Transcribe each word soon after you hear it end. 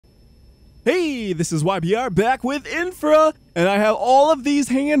Hey, this is WhyBeAre back with Infra, and I have all of these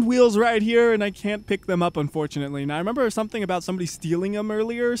hand wheels right here, and I can't pick them up, unfortunately. Now, I remember something about somebody stealing them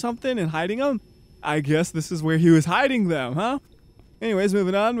earlier or something and hiding them. I guess this is where he was hiding them, huh? Anyways,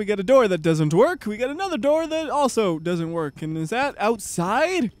 moving on, we got a door that doesn't work. We got another door that also doesn't work. And is that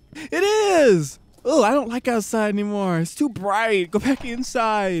outside? It is! Oh, I don't like outside anymore. It's too bright. Go back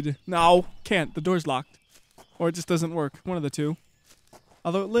inside. No, can't. The door's locked. Or it just doesn't work. One of the two.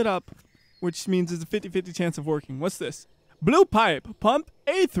 Although it lit up, which means it's a 50-50 chance of working. What's this? Blue pipe. Pump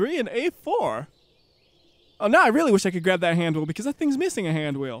A3 and A4. Oh, now I really wish I could grab that hand wheel because that thing's missing a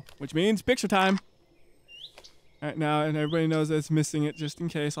hand wheel, which means picture time. All right, now, and everybody knows that it's missing it just in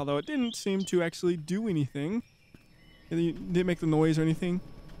case, although it didn't seem to actually do anything. It didn't make the noise or anything.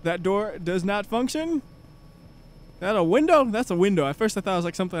 That door does not function. Is that a window? That's a window. At first I thought it was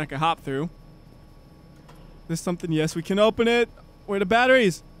like something I could hop through. There's something, yes, we can open it. Where are the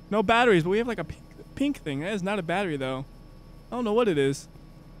batteries? No batteries, but we have like a pink thing. That is not a battery though. I don't know what it is.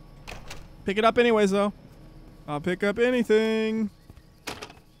 Pick it up anyways though. I'll pick up anything.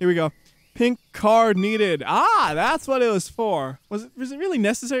 Here we go. Pink card needed. Ah, that's what it was for. Was it really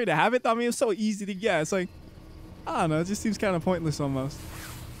necessary to have it? I mean, it was so easy to get. It's like, I don't know. It just seems kind of pointless almost.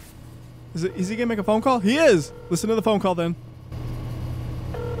 Is he gonna make a phone call? He is. Listen to the phone call then.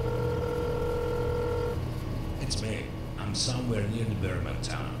 It's me. I'm somewhere near the Berman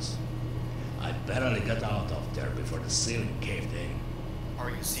tunnels. I barely got out of there before the ceiling caved in. Are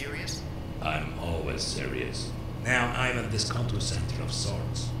you serious? I'm always serious. Now I'm at this control center of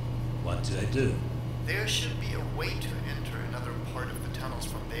sorts. What do I do? There should be a way to enter another part of the tunnels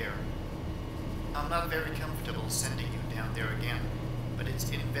from there. I'm not very comfortable sending you down there again, but it's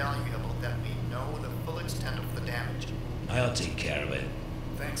invaluable that we know the full extent of the damage. I'll take care of it.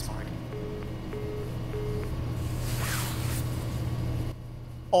 Thanks, Mark.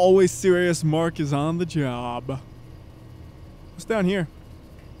 Always serious. Mark is on the job. What's down here?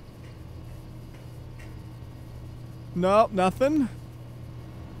 Nope, nothing.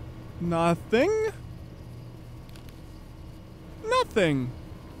 Nothing. Nothing.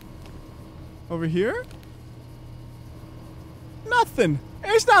 Over here? Nothing.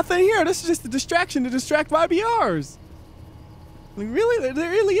 There's nothing here. This is just a distraction to distract WhyBeAres. Like, really?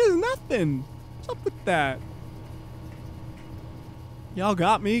 There really is nothing. What's up with that? Y'all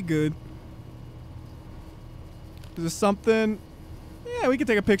got me good. Is there something? Yeah, we can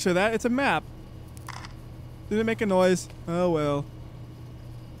take a picture of that. It's a map. Didn't make a noise. Oh well.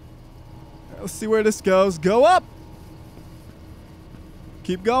 Let's see where this goes. Go up!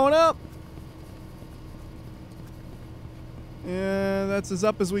 Keep going up! And that's as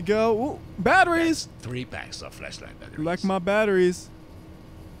up as we go. Ooh, batteries! That's 3 packs of flashlight batteries. Like my batteries.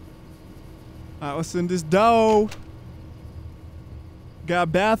 Alright, what's in this dough? Got a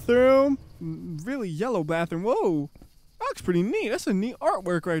bathroom. Really yellow bathroom. Whoa. That looks pretty neat. That's a neat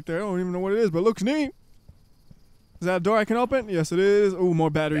artwork right there. I don't even know what it is, but it looks neat. Is that a door I can open? Yes, it is. Oh,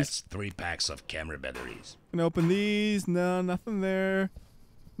 more batteries. That's 3 packs of camera batteries. Can I open these? No, nothing there.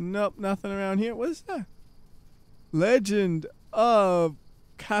 Nope, nothing around here. What is that? Legend of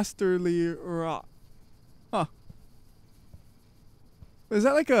Casterly Rock. Huh. Is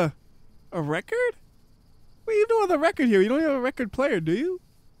that like a record? What are you doing with a record here? You don't have a record player, do you?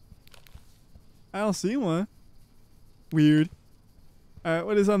 I don't see one. Weird. Alright,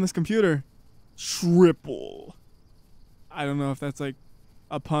 what is on this computer? Triple. I don't know if that's like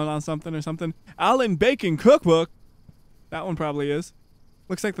a pun on something or something. Alan Bacon Cookbook. That one probably is.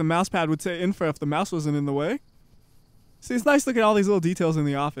 Looks like the mouse pad would say Infra if the mouse wasn't in the way. See, it's nice looking at all these little details in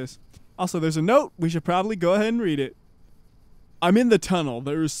the office. Also, there's a note. We should probably go ahead and read it. I'm in the tunnel.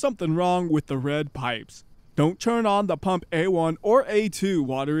 There is something wrong with the red pipes. Don't turn on the pump A1 or A2.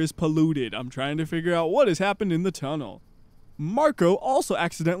 Water is polluted. I'm trying to figure out what has happened in the tunnel. Marco also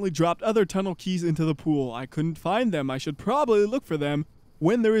accidentally dropped other tunnel keys into the pool. I couldn't find them. I should probably look for them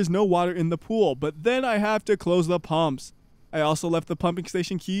when there is no water in the pool, but then I have to close the pumps. I also left the pumping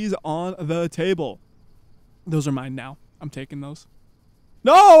station keys on the table. Those are mine now. I'm taking those.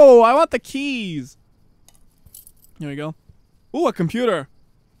 No, I want the keys. Here we go. Ooh, a computer.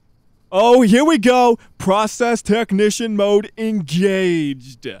 Oh, here we go. Process technician mode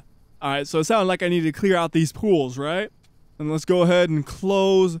engaged. All right, so it sounded like I need to clear out these pools, right? And let's go ahead and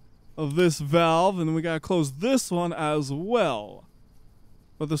close this valve, and then we gotta close this one as well.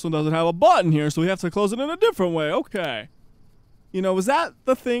 But this one doesn't have a button here, so we have to close it in a different way. Okay. You know, was that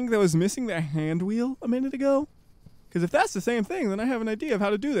the thing that was missing the hand wheel a minute ago? Because if that's the same thing, then I have an idea of how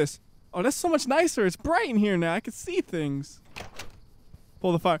to do this. Oh, that's so much nicer. It's bright in here now. I can see things.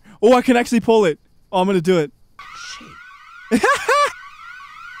 Pull the fire. Oh, I can actually pull it. Oh, I'm going to do it.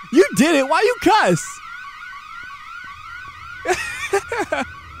 You did it. Why you cuss?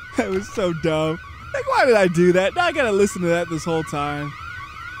 That was so dumb. Like, why did I do that? Now I gotta listen to that this whole time.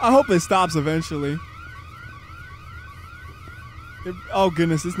 I hope it stops eventually. Oh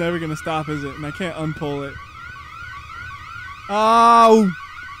goodness, it's never gonna stop, is it? And I can't unpull it. Oh,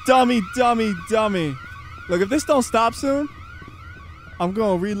 dummy, dummy, dummy. Look, if this don't stop soon, I'm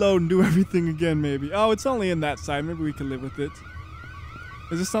gonna reload and do everything again maybe. Oh, it's only in that side. Maybe we can live with it.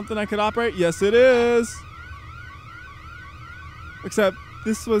 Is this something I could operate? Yes, it is. Except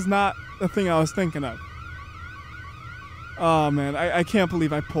this was not the thing I was thinking of. Oh man, I can't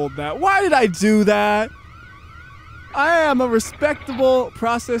believe I pulled that. Why did I do that? I am a respectable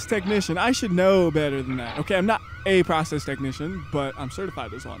process technician. I should know better than that. Okay, I'm not a process technician, but I'm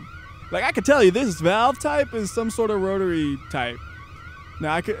certified as one. Like, I could tell you this valve type is some sort of rotary type.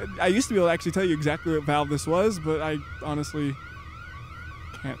 Now, I used to be able to actually tell you exactly what valve this was, but I honestly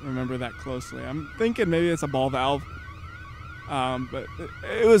can't remember that closely. I'm thinking maybe it's a ball valve. But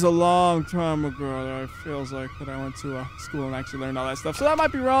it was a long time ago that it feels like that I went to school and actually learned all that stuff. So that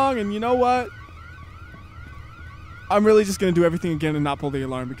might be wrong, and you know what? I'm really just going to do everything again and not pull the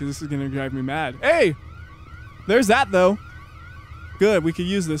alarm because this is going to drive me mad. Hey! There's that, though. Good, we could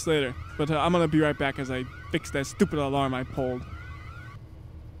use this later. But I'm going to be right back as I fix that stupid alarm I pulled.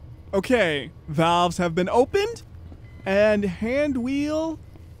 Okay, valves have been opened, and hand wheel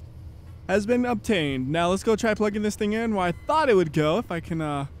has been obtained. Now let's go try plugging this thing in where I thought it would go if I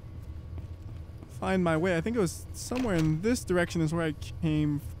can find my way. I think it was somewhere in this direction is where I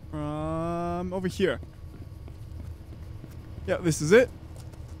came from. Over here. Yeah, this is it.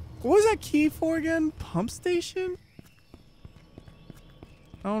 What was that key for again? Pump station?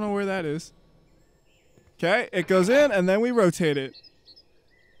 I don't know where that is. Okay, it goes in and then we rotate it.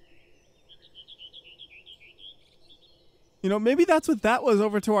 You know, maybe that's what that was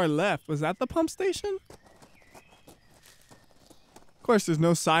over to our left. Was that the pump station? Of course, there's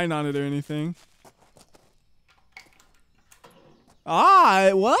no sign on it or anything. Ah,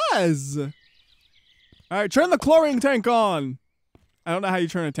 it was. All right, turn the chlorine tank on. I don't know how you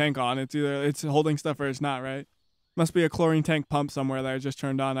turn a tank on. It's either it's holding stuff or it's not, right? Must be a chlorine tank pump somewhere that I just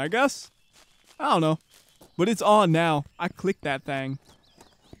turned on, I guess. I don't know. But it's on now. I clicked that thing.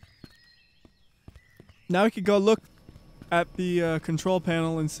 Now we could go look at the control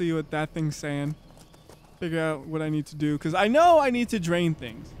panel and see what that thing's saying. Figure out what I need to do. Because I know I need to drain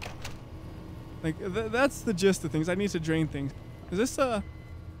things. Like, that's the gist of things. I need to drain things. Is this oh,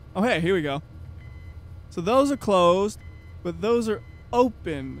 hey, here we go. So those are closed, but those are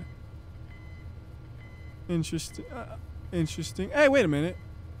open. Interesting. Interesting. Hey, wait a minute.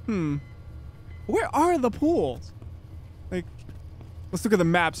 Where are the pools? Like, let's look at the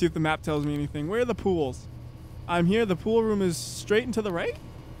map, see if the map tells me anything. Where are the pools? I'm here. The pool room is straight and to the right.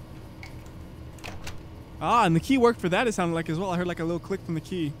 Ah, and the key worked for that, it sounded like as well. I heard like a little click from the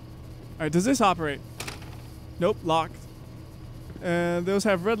key. All right, does this operate? Nope, locked. And those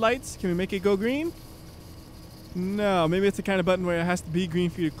have red lights. Can we make it go green? No, maybe it's the kind of button where it has to be green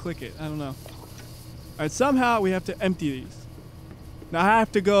for you to click it. I don't know. All right, somehow we have to empty these. Now I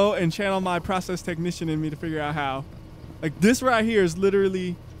have to go and channel my process technician in me to figure out how. Like, this right here is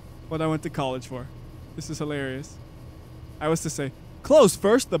literally what I went to college for. This is hilarious. I was to say, close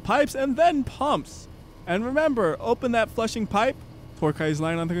first the pipes and then pumps. And remember, open that flushing pipe. Torkai is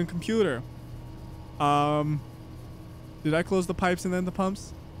lying on the computer. Did I close the pipes and then the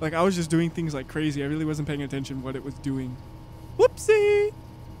pumps? Like, I was just doing things like crazy. I really wasn't paying attention what it was doing. Whoopsie!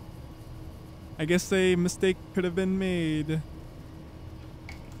 I guess a mistake could have been made.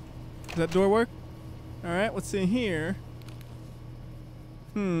 Does that door work? Alright, what's in here?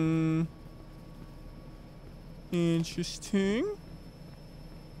 Interesting.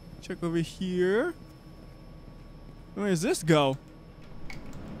 Check over here. Where does this go?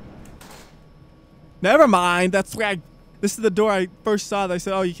 Never mind. That's where this is the door I first saw that I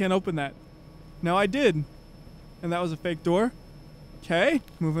said, oh, you can't open that. Now I did. And that was a fake door. Okay,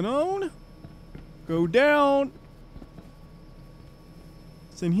 moving on. Go down.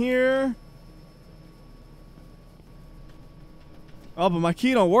 It's in here. Oh, but my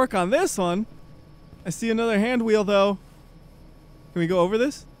key don't work on this one. I see another hand wheel, though. Can we go over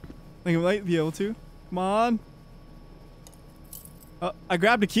this? I think I might be able to. Come on. Oh, I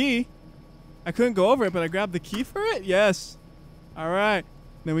grabbed a key. I couldn't go over it, but I grabbed the key for it? Yes. All right.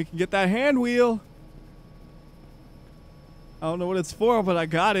 Then we can get that hand wheel. I don't know what it's for, but I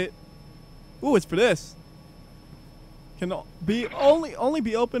got it. Ooh, it's for this. Can be only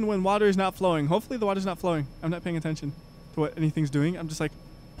be open when water is not flowing. Hopefully the water's not flowing. I'm not paying attention to what anything's doing. I'm just like,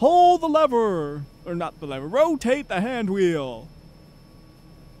 pull the lever. Or not the lever. Rotate the hand wheel.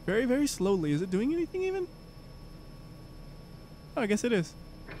 very, very slowly. Is it doing anything even? Oh, I guess it is.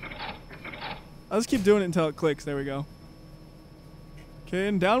 I'll just keep doing it until it clicks. There we go. Okay,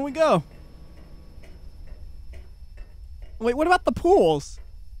 and down we go. Wait, what about the pools?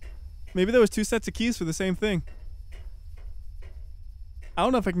 Maybe there was 2 sets of keys for the same thing. I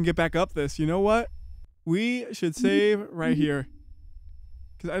don't know if I can get back up this. You know what? We should save right here.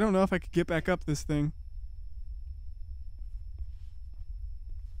 Because I don't know if I could get back up this thing.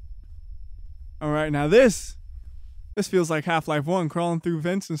 Alright, now this feels like Half-Life 1, crawling through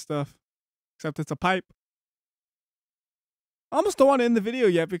vents and stuff. Except it's a pipe. I almost don't want to end the video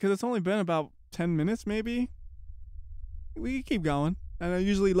yet because it's only been about 10 minutes maybe. We can keep going. And I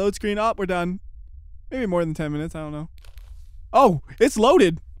usually load screen up, we're done. Maybe more than 10 minutes, I don't know. Oh, it's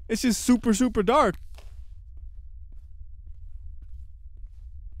loaded. It's just super, super dark.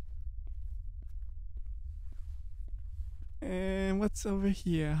 And what's over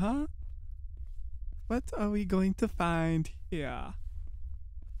here, huh? What are we going to find here?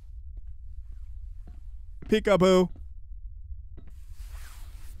 Peekaboo.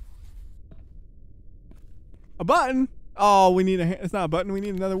 A button? Oh, we need a... It's not a button. We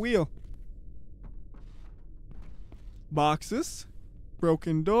need another wheel. Boxes.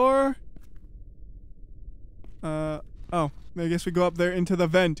 Broken door. Oh. I guess we go up there into the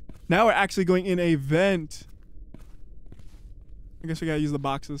vent. Now we're actually going in a vent. I guess we gotta use the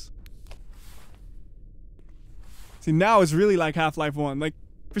boxes. See, now it's really like Half-Life 1. Like,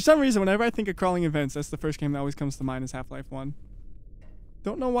 for some reason, whenever I think of crawling in vents, that's the first game that always comes to mind is Half-Life 1.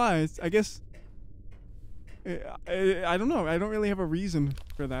 Don't know why. I guess... I don't know. I don't really have a reason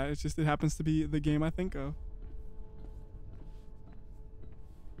for that. It's just it happens to be the game I think of.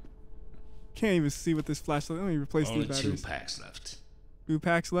 Can't even see what this flashlight. Let me replace these batteries. Only 2 packs left. 2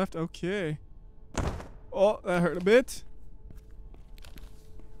 packs left? Okay. Oh, that hurt a bit.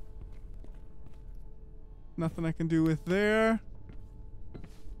 Nothing I can do with there.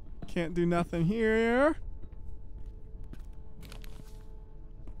 Can't do nothing here.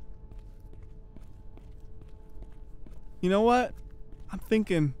 You know what? I'm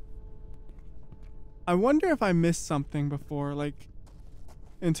thinking. I wonder if I missed something before, like,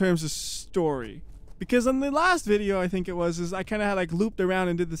 in terms of story. Because in the last video, I think it was, is I kind of had, like, looped around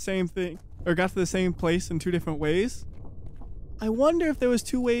and did the same thing, or got to the same place in 2 different ways. I wonder if there was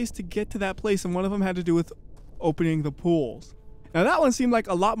 2 ways to get to that place, and one of them had to do with opening the pools. Now, that one seemed like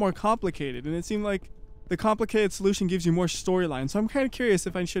a lot more complicated, and it seemed like the complicated solution gives you more storyline. So I'm kind of curious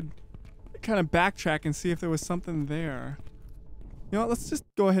if I should kind of backtrack and see if there was something there. You know what, let's just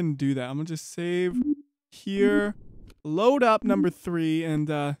go ahead and do that. I'm gonna just save here, load up number 3,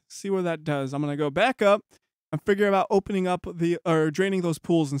 and see what that does. I'm gonna go back up and figure out opening up or draining those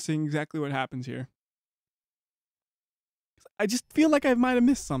pools and seeing exactly what happens here. I just feel like I might have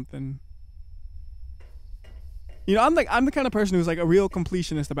missed something. You know, I'm the kind of person who's like a real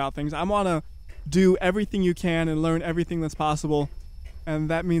completionist about things. I wanna do everything you can and learn everything that's possible.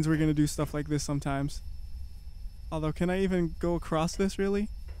 And that means we're going to do stuff like this sometimes. Although, can I even go across this, really?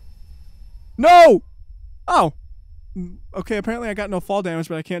 No! Oh! Okay, apparently I got no fall damage,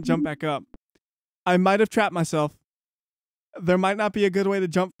 but I can't jump back up. I might have trapped myself. There might not be a good way to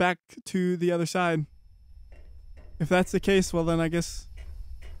jump back to the other side. If that's the case, well then I guess...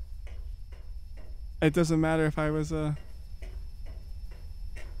 It doesn't matter if I was, Okay,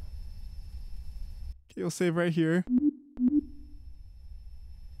 we'll save right here.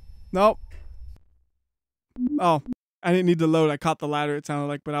 Nope. Oh, I didn't need to load. I caught the ladder, it sounded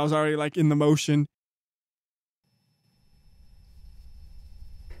like, but I was already like in the motion.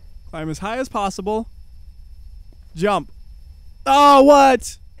 Climb as high as possible. Jump. Oh,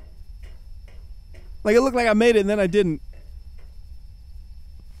 what? Like it looked like I made it and then I didn't.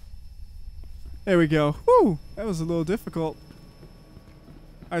 There we go. Whew, that was a little difficult.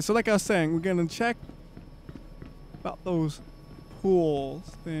 Alright, so like I was saying, we're gonna check about those pools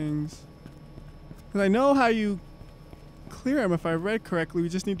things. Because I know how you clear them if I read correctly. We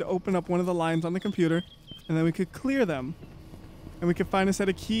just need to open up one of the lines on the computer and then we could clear them. And we could find a set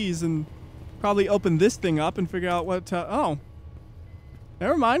of keys and probably open this thing up and figure out what to... Oh.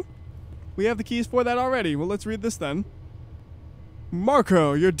 Never mind. We have the keys for that already. Well, let's read this then.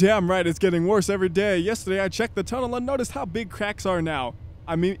 Marco, you're damn right. It's getting worse every day. Yesterday I checked the tunnel and noticed how big cracks are now.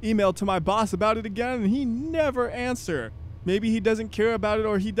 I emailed to my boss about it again and he never answered. Maybe he doesn't care about it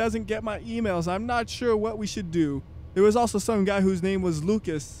or he doesn't get my emails. I'm not sure what we should do. There was also some guy whose name was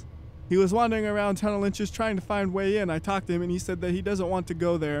Lucas. He was wandering around tunnel inches trying to find way in. I talked to him and he said that he doesn't want to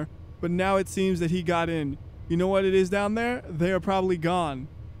go there. But now it seems that he got in. You know what it is down there? They are probably gone.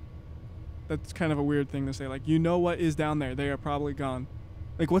 That's kind of a weird thing to say. Like, you know what is down there? They are probably gone.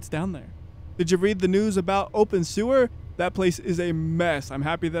 Like, what's down there? Did you read the news about open sewer? That place is a mess. I'm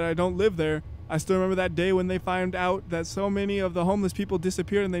happy that I don't live there. I still remember that day when they found out that so many of the homeless people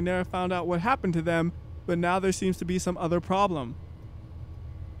disappeared and they never found out what happened to them. But now there seems to be some other problem.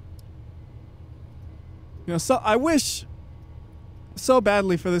 You know, so I wish so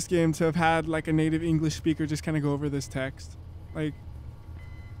badly for this game to have had like a native English speaker just kind of go over this text. Like,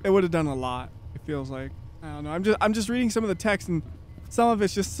 it would have done a lot. It feels like. I don't know. I'm just reading some of the text and some of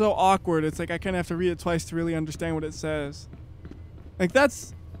it's just so awkward. It's like I kind of have to read it twice to really understand what it says. Like,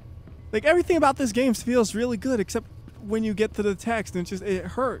 that's like everything about this game feels really good except when you get to the text and it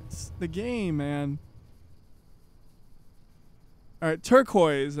hurts the game, man. All right,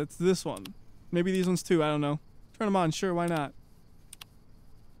 turquoise. That's this one. Maybe these ones too. I don't know. Turn them on. Sure, why not?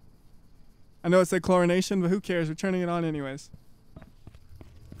 I know it said chlorination, but who cares? We're turning it on anyways.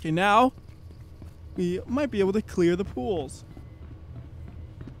 Okay, now we might be able to clear the pools.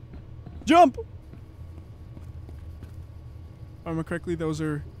 Jump! If I remember correctly, those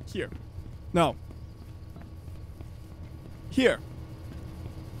are here. No. Here.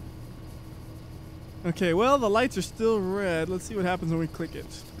 Okay, well, the lights are still red. Let's see what happens when we click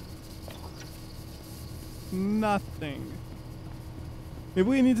it. Nothing. Maybe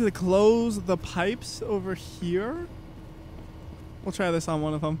we need to close the pipes over here? We'll try this on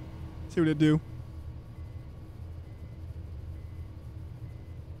one of them. See what it do.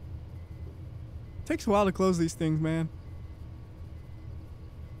 Takes a while to close these things, man.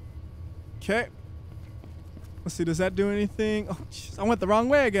 Okay. Let's see, does that do anything? Oh, jeez, I went the wrong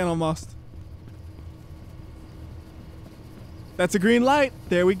way again almost. That's a green light.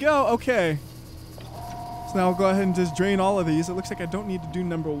 There we go. Okay. So now I'll go ahead and just drain all of these. It looks like I don't need to do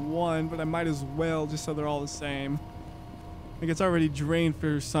number 1, but I might as well just so they're all the same. I think it's already drained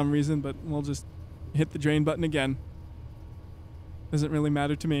for some reason, but we'll just hit the drain button again. Doesn't really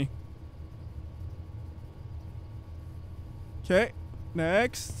matter to me. Okay,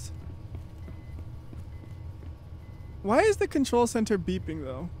 next. Why is the control center beeping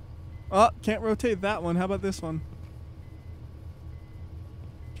though? Oh, can't rotate that one. How about this one?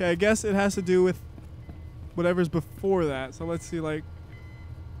 Okay, I guess it has to do with whatever's before that. So let's see, like,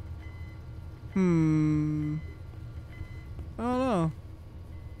 I don't know.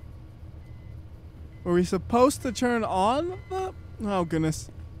 Were we supposed to turn on the... Oh, goodness.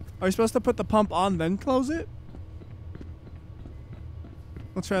 Are we supposed to put the pump on, then close it?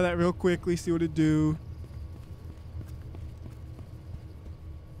 I'll try that real quickly, see what it do.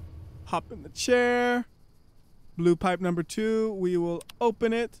 Hop in the chair. Blue pipe number 2. We will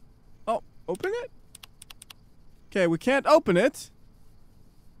open it. Oh, open it? Okay, we can't open it.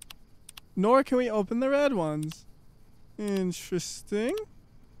 Nor can we open the red ones. Interesting.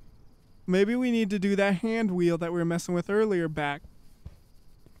 Maybe we need to do that hand wheel that we were messing with earlier back.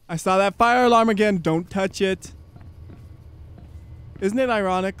 I saw that fire alarm again. Don't touch it. Isn't it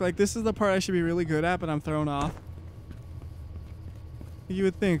ironic? Like, this is the part I should be really good at, but I'm thrown off. You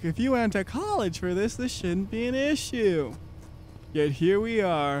would think if you went to college for this, this shouldn't be an issue. Yet here we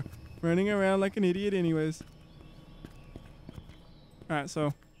are, running around like an idiot anyways. Alright,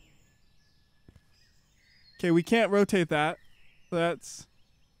 so. Okay, we can't rotate that. So that's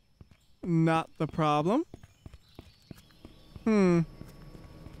not the problem. I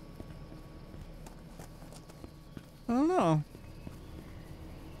don't know.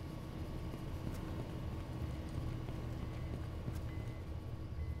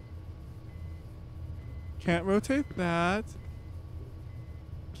 Can't rotate that.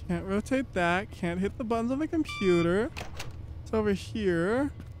 Can't rotate that. Can't hit the buttons on the computer. It's over here.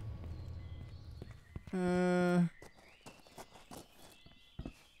 Oh,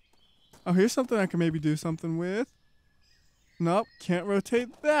 here's something I can maybe do something with. Nope, can't rotate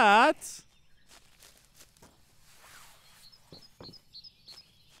that.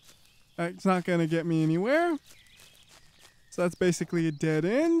 That's not gonna get me anywhere. So that's basically a dead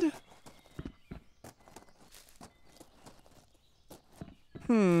end.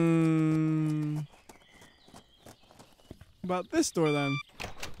 About this door then.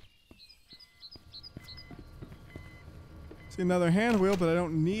 See another hand wheel, but I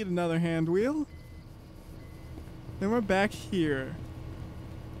don't need another hand wheel. Then we're back here.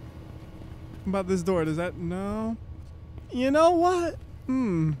 About this door, does that no? You know what?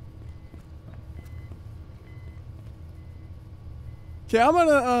 Okay, I'm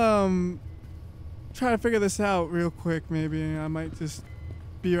gonna try to figure this out real quick. Maybe I might just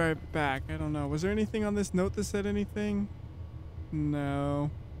be right back. I don't know. Was there anything on this note that said anything?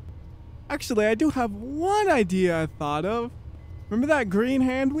 No. Actually, I do have one idea I thought of. Remember that green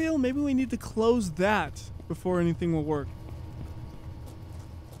hand wheel? Maybe we need to close that before anything will work.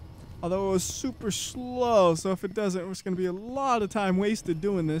 Although it was super slow, so if it doesn't, it's going to be a lot of time wasted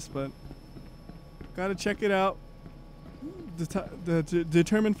doing this, but gotta check it out.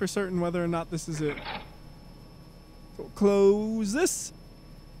 Determine for certain whether or not this is it. So close this.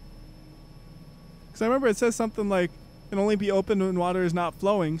 Because I remember it says something like, can only be opened when water is not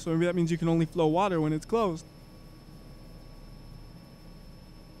flowing, so maybe that means you can only flow water when it's closed.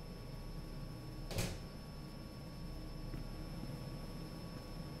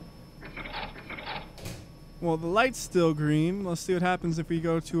 Well, the light's still green. Let's see what happens if we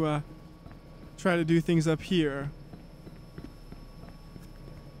go to try to do things up here.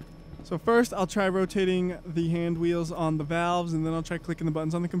 So first, I'll try rotating the hand wheels on the valves, and then I'll try clicking the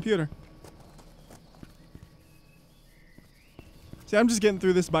buttons on the computer. See, I'm just getting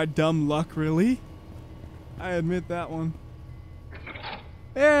through this by dumb luck, really. I admit that one.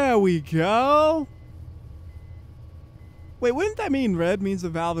 There we go. Wait, wouldn't that mean red means the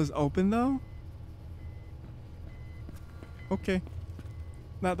valve is open, though? Okay.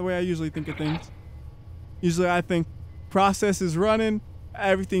 Not the way I usually think of things. Usually I think process is running,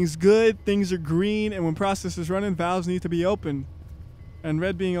 everything's good, things are green, and when process is running, valves need to be open. And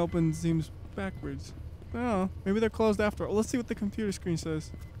red being open seems backwards. Oh, maybe they're closed after all. Let's see what the computer screen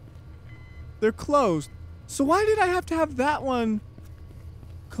says. They're closed. So why did I have to have that one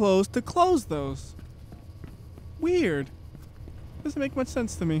closed to close those? Weird. Doesn't make much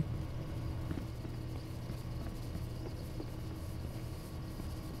sense to me.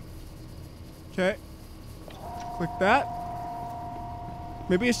 Okay. Click that.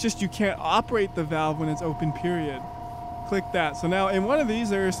 Maybe it's just you can't operate the valve when it's open, period. Click that. So now in one of these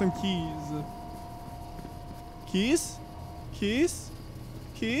there are some keys. Keys? Keys?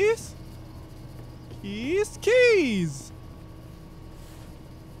 Keys? Keys? Keys!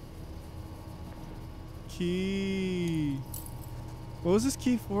 Key. What was this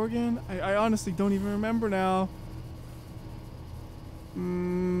key for again? I honestly don't even remember now.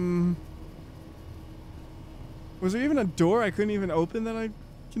 Was there even a door I couldn't even open that I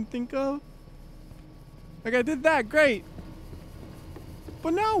can think of? Like, I did that, great.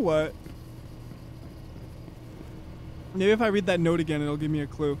 But now what? Maybe if I read that note again, it'll give me a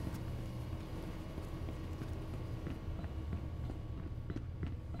clue.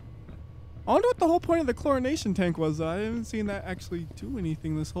 I wonder what the whole point of the chlorination tank was. I haven't seen that actually do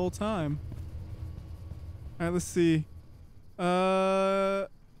anything this whole time. Alright, let's see.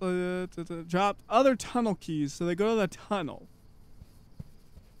 Dropped other tunnel keys, so they go to the tunnel.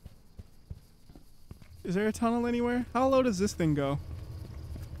 Is there a tunnel anywhere? How low does this thing go?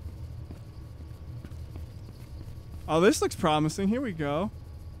 Oh, this looks promising. Here we go.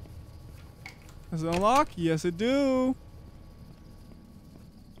 Does it unlock? Yes, it do.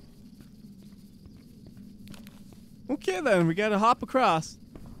 Okay, then. We gotta hop across.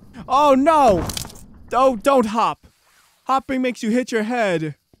 Oh, no! Oh, don't hop. Hopping makes you hit your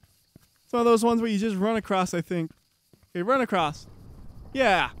head. It's one of those ones where you just run across, I think. Okay, run across.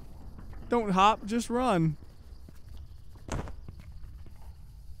 Yeah. Don't hop, just run.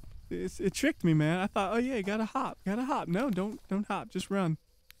 It tricked me, man. I thought, oh yeah, you gotta hop. Gotta hop. No, don't hop, just run.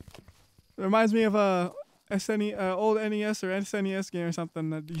 It reminds me of a old NES or SNES game or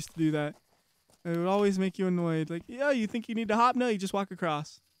something that used to do that. It would always make you annoyed. Like, yeah, you think you need to hop? No, you just walk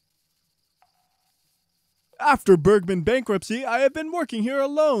across. After Bergman bankruptcy, I have been working here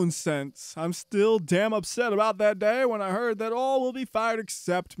alone since. I'm still damn upset about that day when I heard that all will be fired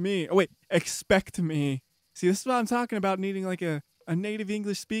except me. Oh, wait, expect me. See, this is what I'm talking about, needing like a native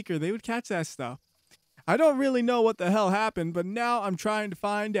English speaker. They would catch that stuff. I don't really know what the hell happened, but now I'm trying to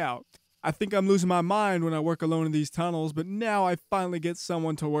find out. I think I'm losing my mind when I work alone in these tunnels, but now I finally get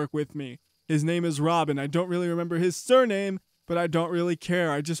someone to work with me. His name is Robin. I don't really remember his surname, but I don't really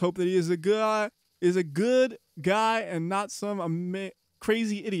care. I just hope that he is a good guy and not some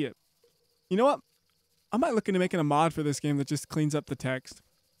crazy idiot. You know what? I might look into making a mod for this game that just cleans up the text.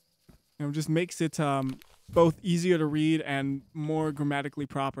 You know, just makes it both easier to read and more grammatically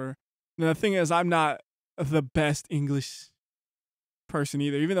proper. And the thing is, I'm not the best English person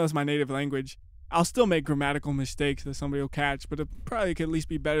either. Even though it's my native language, I'll still make grammatical mistakes that somebody will catch, but it probably could at least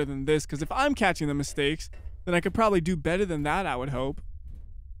be better than this, because if I'm catching the mistakes, then I could probably do better than that, I would hope.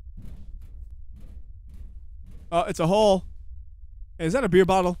 Oh, it's a hole. Hey, is that a beer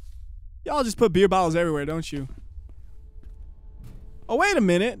bottle? Y'all just put beer bottles everywhere, don't you? Oh, wait a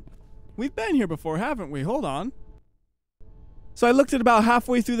minute. We've been here before, haven't we? Hold on. So I looked at about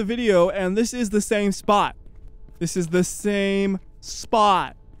halfway through the video, and this is the same spot. This is the same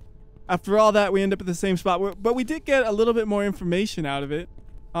spot. After all that, we end up at the same spot. But we did get a little bit more information out of it.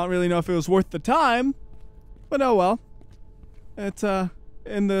 I don't really know if it was worth the time, but oh well. It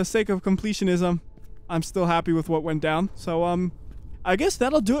in the sake of completionism, I'm still happy with what went down. So, I guess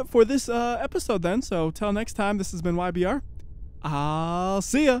that'll do it for this episode then. So, till next time, this has been WhyBeAre. I'll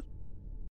see ya.